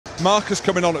Marcus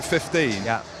coming on at 15,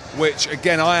 which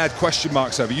again I had question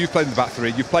marks over. You've played in the back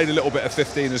three, you've played a little bit of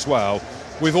 15 as well.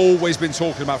 We've always been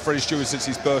talking about Freddie Stewart since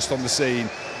he's burst on the scene,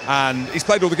 and he's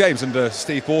played all the games under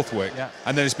Steve Borthwick.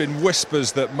 And there's been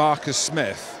whispers that Marcus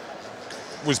Smith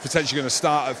was potentially going to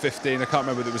start at 15. I can't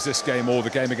remember whether it was this game or the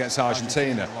game against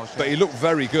Argentina, but he looked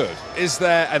very good. Is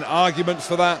there an argument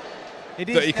for that?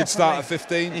 That he could start at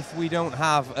 15? If we don't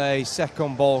have a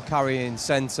second ball carrying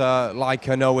centre like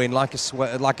an Owen, like a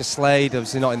Slade,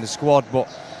 obviously not in the squad, but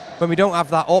when we don't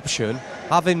have that option,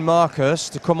 having Marcus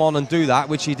to come on and do that,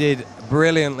 which he did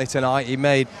brilliantly tonight. He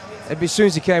made, as soon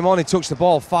as he came on, he touched the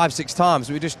ball 5-6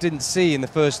 times. We just didn't see in the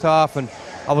first half, and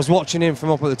I was watching him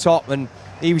from up at the top, and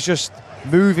he was just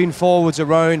moving forwards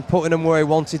around, putting them where he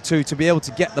wanted to be able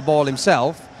to get the ball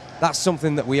himself. That's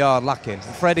something that we are lacking.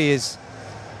 Freddie is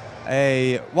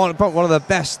one of the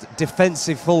best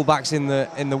defensive fullbacks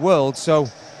in the world, so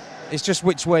it's just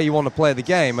which way you want to play the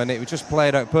game, and it was just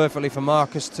played out perfectly for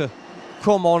Marcus to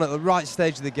come on at the right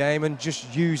stage of the game and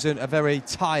just use a very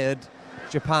tired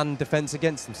Japan defence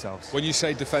against themselves. When you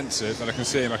say defensive, and I can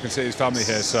see him, I can see his family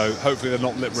here, so hopefully they're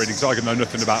not lip reading, because I can know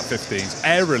nothing about 15s.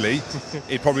 Aerially,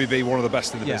 he'd probably be one of the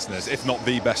best in the business, if not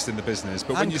the best in the business.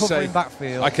 But when you say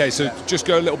backfield, okay, so just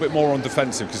go a little bit more on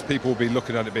defensive, because people will be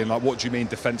looking at it being like, what do you mean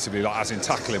defensively, like as in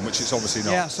tackling, which it's obviously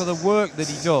not. Yeah, so the work that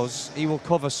he does, he will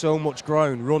cover so much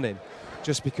ground running,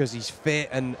 just because he's fit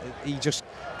and he just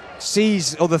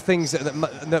sees other things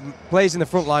that players in the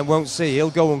front line won't see. He'll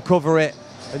go and cover it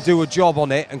and do a job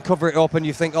on it and cover it up, and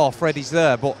you think, oh, Freddie's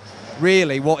there, but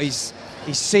really what he's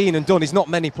seen and done is not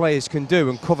many players can do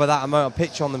and cover that amount of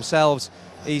pitch on themselves.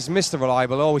 He's Mr.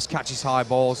 Reliable, always catches high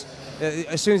balls.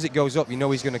 As soon as it goes up, you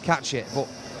know he's going to catch it, but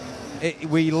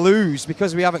we lose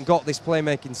because we haven't got this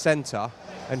playmaking centre,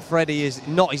 and Freddie is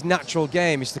not his natural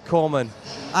game is to come and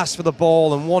ask for the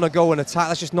ball and want to go and attack.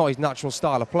 That's just not his natural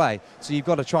style of play, so you've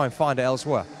got to try and find it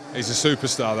elsewhere. He's a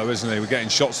superstar though, isn't he? We're getting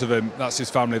shots of him. That's his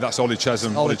family. That's Ollie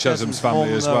Chesham. Ollie Chesham's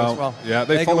family as well. Yeah,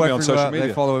 they follow me on social media.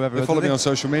 They follow him everywhere. They follow me on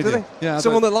social media. Do they? Yeah,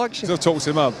 someone that likes you. So talks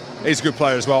him up. He's a good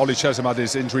player as well. Ollie Chesham had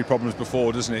his injury problems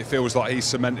before, doesn't he? It feels like he's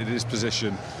cemented his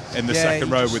position in the second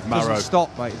row with Marrow. Doesn't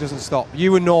stop, mate. It doesn't stop.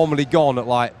 You were normally gone at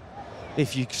like,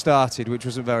 if you started, which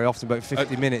wasn't very often, but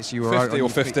 50 minutes you were 50 out or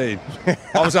 15.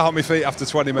 I was out on my feet after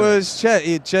 20 minutes.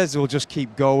 Well, Ches will just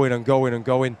keep going and going and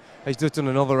going. He's just done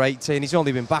another 18. He's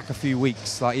only been back a few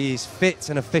weeks. Like, he is fit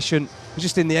and efficient. He's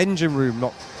just in the engine room.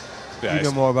 Not. Yeah, you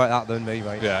know more about that than me,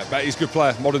 mate. Yeah, but he's a good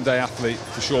player. Modern day athlete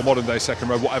for sure. Modern day second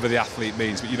row, whatever the athlete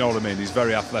means. But you know what I mean. He's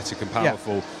very athletic and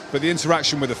powerful. Yeah. But the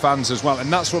interaction with the fans as well,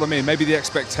 and that's what I mean. Maybe the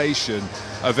expectation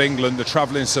of England, the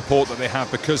travelling support that they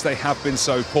have because they have been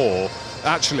so poor.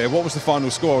 Actually, what was the final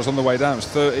score? I was on the way down. It was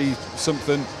 30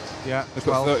 something. Yeah, they've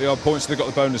got 30 odd points. They've got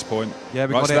the bonus point. Yeah,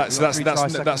 right, so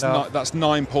that's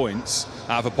 9 points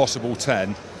out of a possible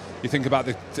 10. You think about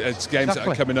the games that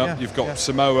are coming up. You've got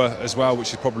Samoa as well,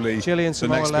 which is probably Chile and the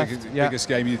Samoa next biggest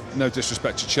game. No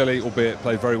disrespect to Chile, albeit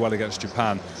played very well against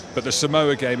Japan. But the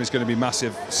Samoa game is going to be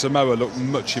massive. Samoa look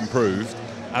much improved,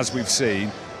 as we've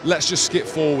seen. Let's just skip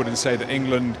forward and say that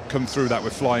England come through that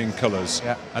with flying colours.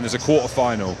 Yeah. And there's a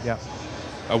quarter-final. Yeah.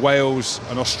 A Wales,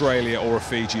 an Australia or a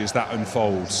Fiji as that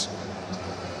unfolds.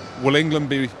 Will England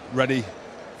be ready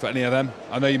for any of them?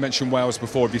 I know you mentioned Wales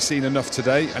before. Have you seen enough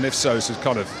today? And if so, it's a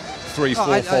kind of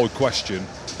fourfold question.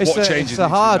 What changes? It's a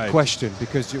hard question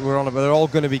because they're all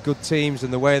going to be good teams,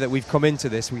 and the way that we've come into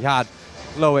this, we had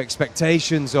low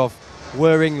expectations of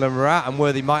where England were at and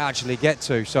where they might actually get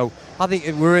to. So I think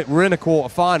we're in a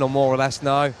quarter-final more or less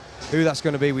now. Who that's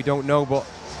going to be, we don't know, but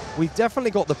we've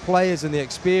definitely got the players and the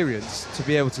experience to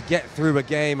be able to get through a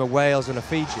game of Wales and a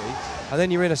Fiji, and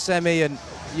then you're in a semi and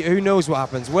who knows what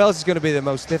happens. Wales is going to be the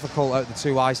most difficult out of the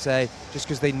two, I say, just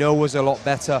because they know us a lot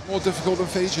better. More difficult than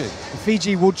Fiji?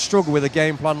 Fiji would struggle with a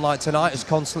game plan like tonight, is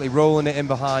constantly rolling it in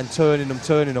behind, turning them,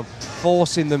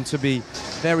 forcing them to be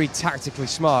very tactically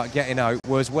smart getting out,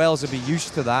 whereas Wales will be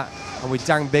used to that, and with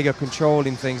Dang Bigger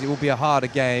controlling things, it will be a harder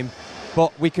game.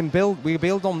 But we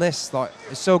build on this. Like,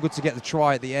 it's so good to get the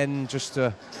try at the end, just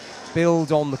to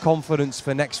build on the confidence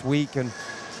for next week, and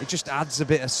it just adds a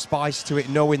bit of spice to it,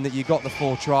 knowing that you got the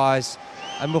 4 tries,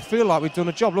 and we'll feel like we've done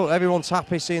a job. Look, everyone's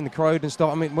happy seeing the crowd and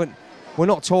stuff. I mean, we're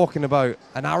not talking about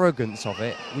an arrogance of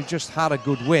it. We've just had a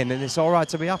good win, and it's all right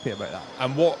to be happy about that.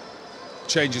 And what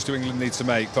changes do England need to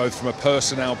make, both from a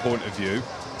personnel point of view,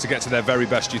 to get to their very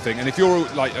best, do you think? And if you're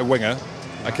like a winger,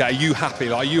 okay, are you happy?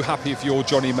 Like, are you happy if you're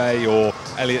Johnny May or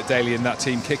Elliot Daly in that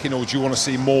team kicking, or do you want to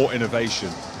see more innovation?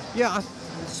 Yeah,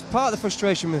 part of the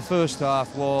frustration with the first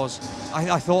half was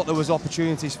I thought there was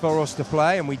opportunities for us to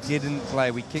play, and we didn't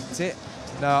play. We kicked it.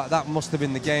 Now, that must have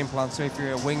been the game plan. So if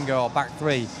you're a winger or back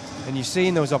three and you're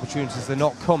seeing those opportunities, they're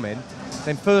not coming,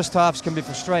 then first halves can be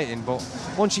frustrating. But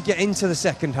once you get into the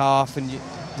second half and you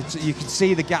can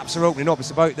see the gaps are opening up,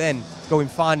 it's about then going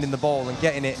finding the ball and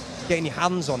getting your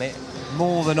hands on it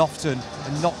more than often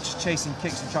and not just chasing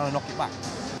kicks and trying to knock it back.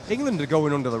 England are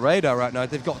going under the radar right now.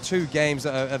 They've got 2 games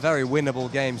that are very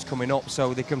winnable games coming up,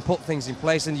 so they can put things in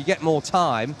place, and you get more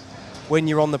time when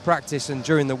you're on the practice and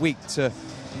during the week to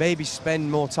maybe spend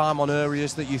more time on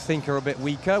areas that you think are a bit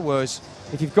weaker, whereas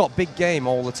if you've got big game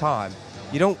all the time,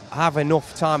 you don't have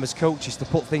enough time as coaches to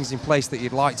put things in place that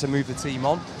you'd like to move the team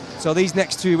on. So these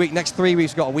next 3 weeks,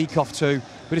 we've got a week off too.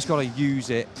 We just got to use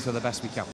it to the best we can.